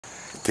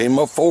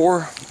Chemo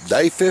 4,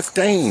 day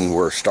 15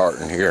 we're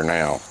starting here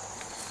now.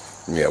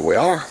 Yeah, we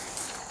are.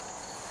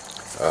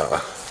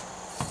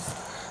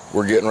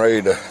 We're getting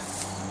ready to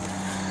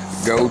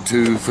go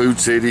to Food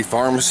City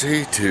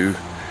Pharmacy to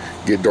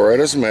get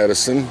Doretta's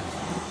medicine.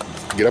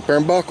 Get up there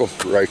and buckle,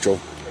 Rachel.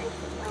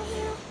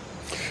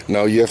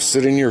 No, you have to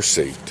sit in your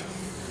seat.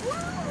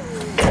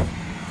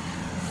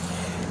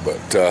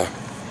 But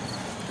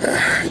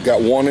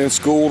got one in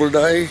school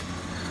today,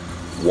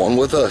 one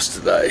with us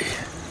today.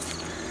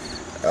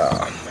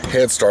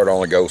 Head Start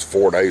only goes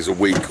 4 days a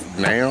week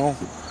now,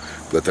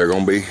 but they're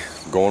going to be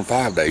going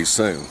 5 days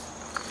soon.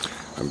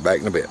 I'm back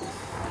in a bit.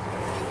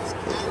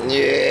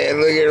 Yeah,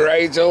 look at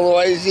Rachel, the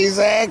way she's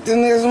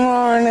acting this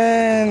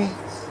morning.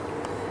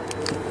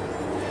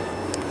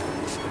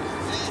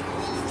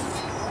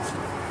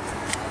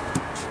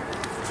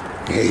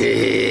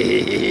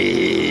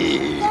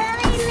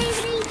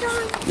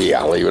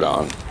 Yeah, I'll leave it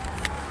on.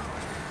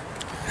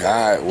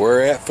 Alright,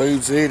 we're at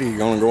Food City.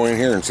 Gonna go in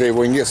here and see if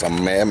we can get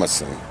some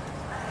medicine.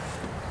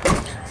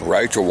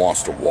 Rachel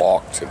wants to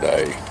walk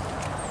today.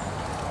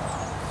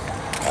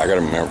 I gotta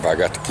remember if I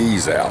got the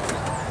keys out.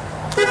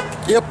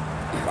 Yep,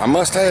 I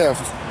must have.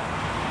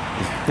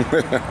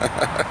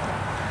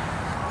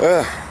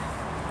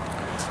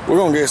 We're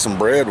gonna get some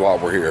bread while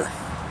we're here.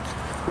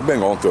 We've been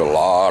going through a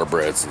lot of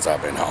bread since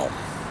I've been home.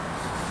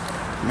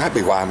 Might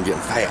be why I'm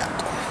getting fat.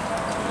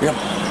 Yep.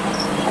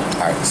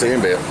 Alright, see you in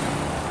a bit.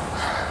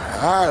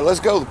 Alright,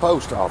 let's go to the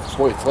post office.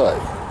 What do you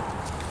think?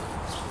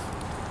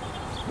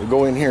 We'll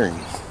go in here and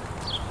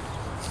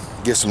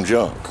get some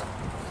junk.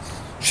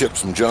 Ship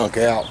some junk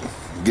out and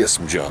get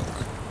some junk.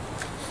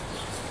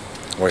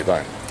 What do you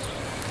think?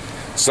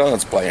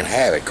 Sun's playing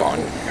havoc on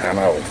you. I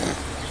know.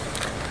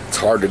 It's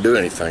hard to do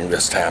anything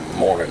this time of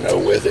morning though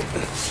with it.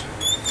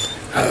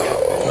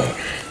 Oh.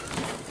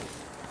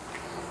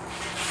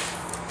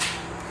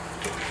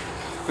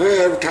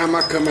 Every time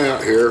I come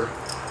out here,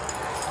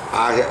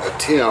 I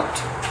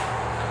attempt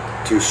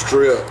to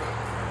strip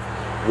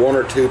 1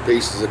 or 2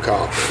 pieces of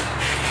copper.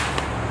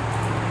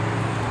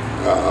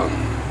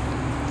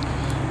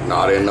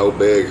 Not in no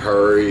big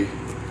hurry.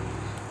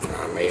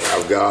 I mean,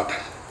 I've got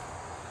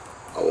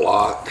a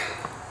lot.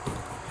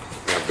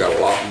 I've got a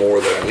lot more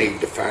that I need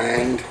to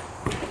find.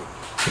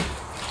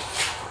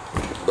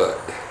 But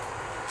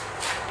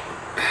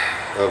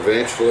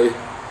eventually,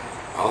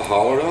 I'll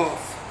haul it off.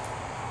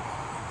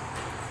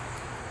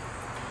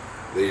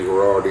 These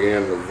were already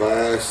in the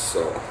vise,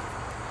 so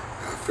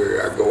I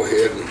figure I'd go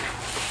ahead and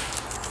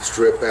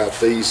strip out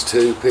these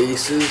 2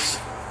 pieces,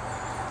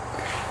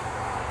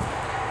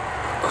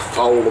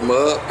 fold them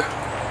up,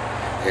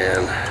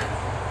 and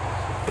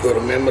put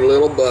them in my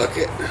little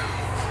bucket.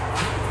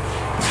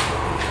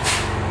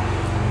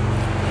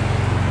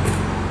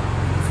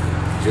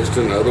 Just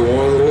another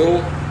one of the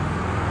little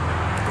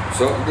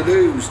something to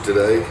do's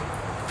today.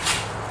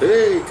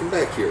 Hey, come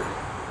back here.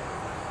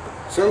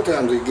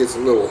 Sometimes it gets a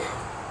little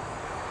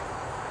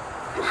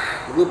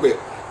bit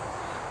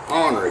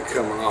ornery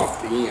coming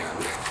off the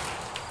end.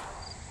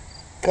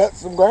 Cut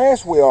some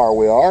grass, we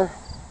are.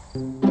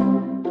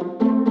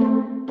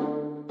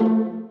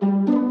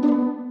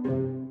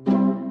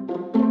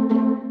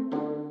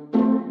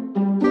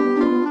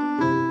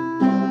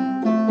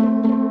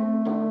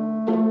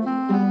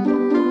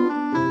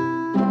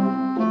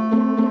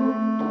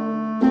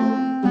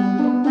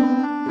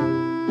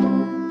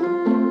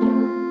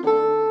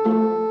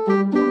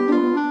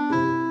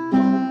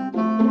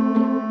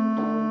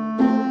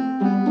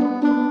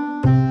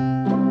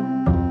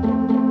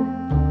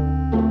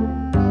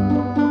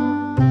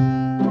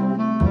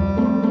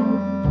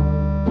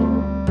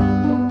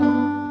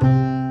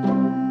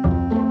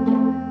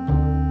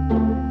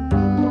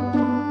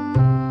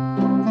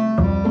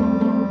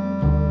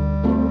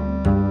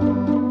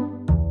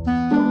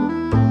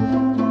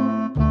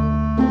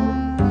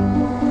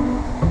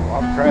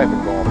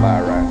 Traffic going by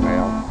right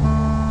now.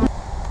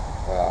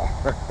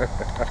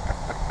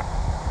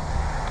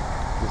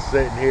 Just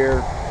sitting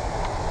here.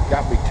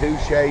 Got me 2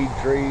 shade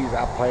trees.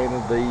 I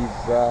planted these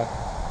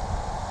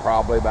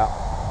probably about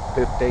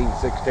 15,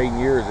 16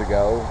 years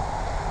ago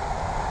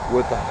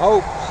with the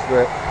hopes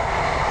that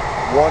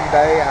one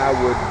day I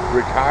would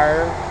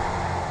retire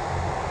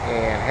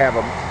and have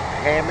a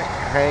hammock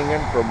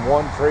hanging from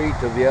one tree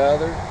to the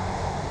other.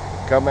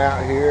 Come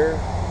out here,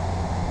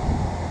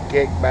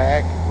 kick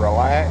back,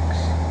 relax,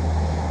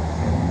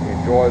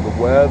 enjoy the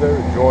weather,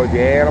 enjoy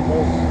the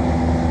animals.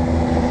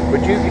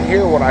 But you can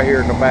hear what I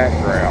hear in the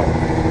background.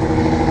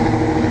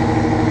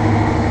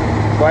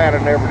 Glad I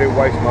never did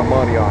waste my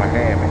money on a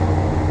hammock.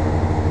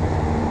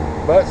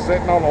 But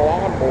sitting on the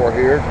lawnmower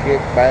here,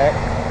 kick back,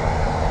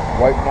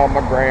 waiting on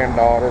my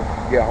granddaughter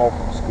to get home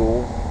from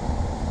school.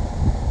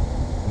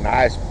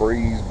 Nice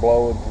breeze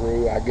blowing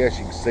through. I guess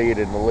you can see it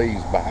in the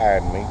leaves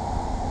behind me.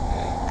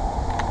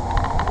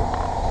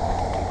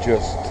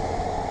 Just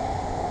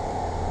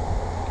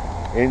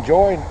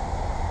enjoying.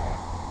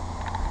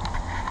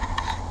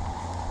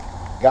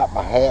 Got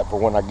my hat for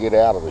when I get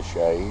out of the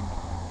shade.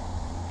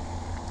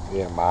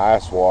 Yeah, my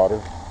ice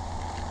water.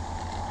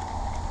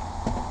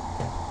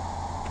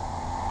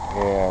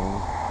 And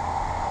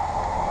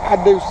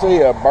I do see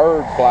a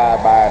bird fly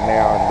by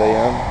now and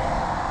then,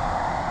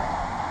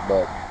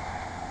 but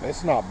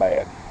it's not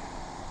bad.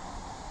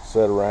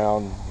 Sit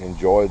around,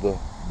 enjoy the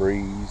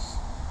breeze.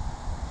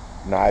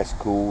 Nice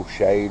cool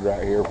shade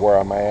right here where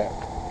I'm at.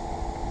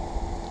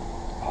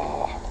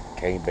 Oh,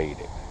 can't beat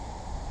it.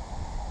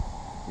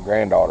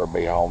 Granddaughter will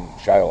be home.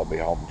 Shayla will be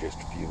home in just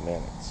a few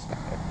minutes.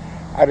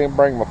 I didn't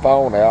bring my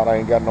phone out. I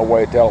ain't got no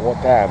way to tell what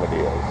time it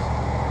is.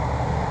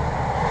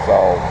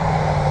 So,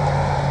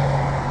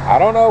 I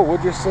don't know. We'll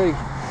just see.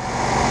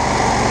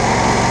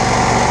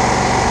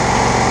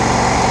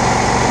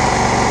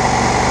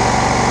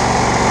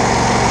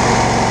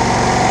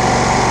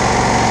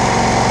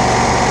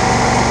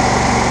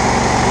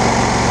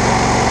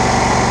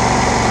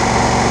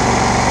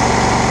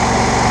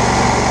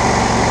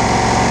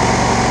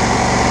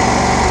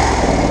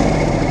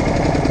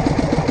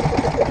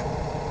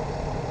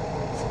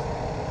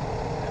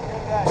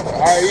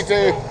 All right, you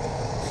too.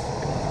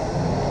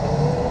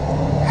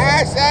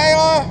 Hi,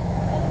 Shayla.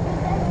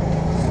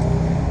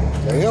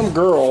 Them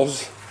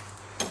girls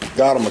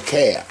got them a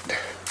cat.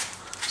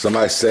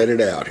 Somebody set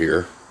it out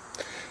here.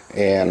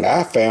 And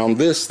I found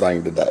this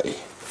thing today.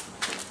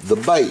 The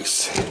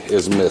base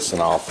is missing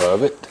off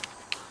of it.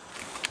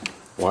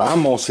 Well,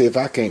 I'm going to see if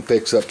I can't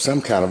fix up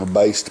some kind of a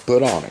base to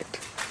put on it.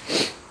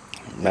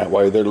 And that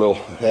way that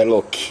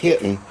little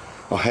kitten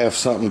will have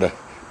something to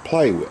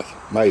play with,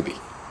 maybe.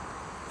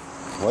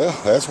 Well,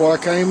 that's what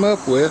I came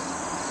up with.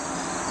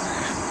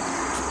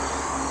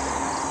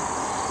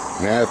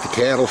 Now if the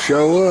cat will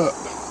show up,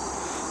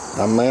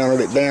 I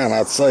mounted it down.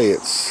 I'd say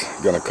it's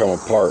going to come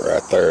apart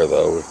right there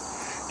though.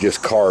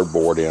 Just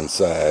cardboard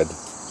inside.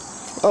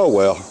 Oh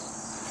well,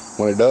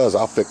 when it does,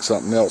 I'll fix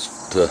something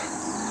else to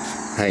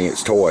hang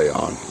its toy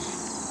on.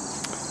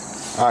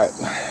 Alright,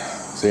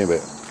 see you in a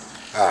bit.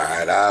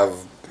 Alright,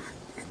 I've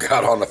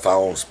got on the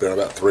phone, spent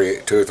about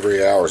 2 or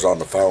 3 hours on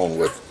the phone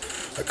with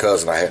a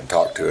cousin I hadn't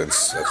talked to in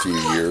a few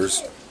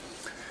years.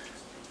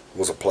 It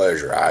was a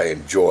pleasure. I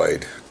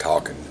enjoyed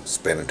talking,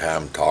 spending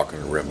time talking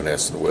and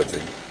reminiscing with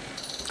him.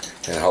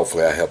 And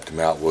hopefully I helped him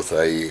out with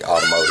a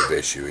automotive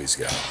issue he's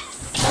got.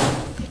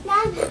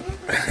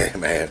 But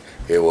man,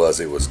 it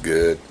was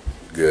good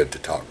to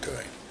talk to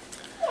him.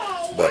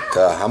 But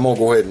I'm gonna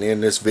go ahead and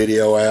end this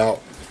video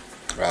out.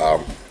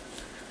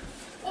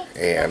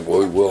 And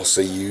we will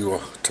see you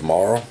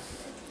tomorrow.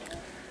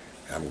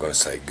 I'm gonna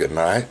say good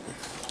night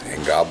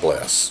and God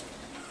bless.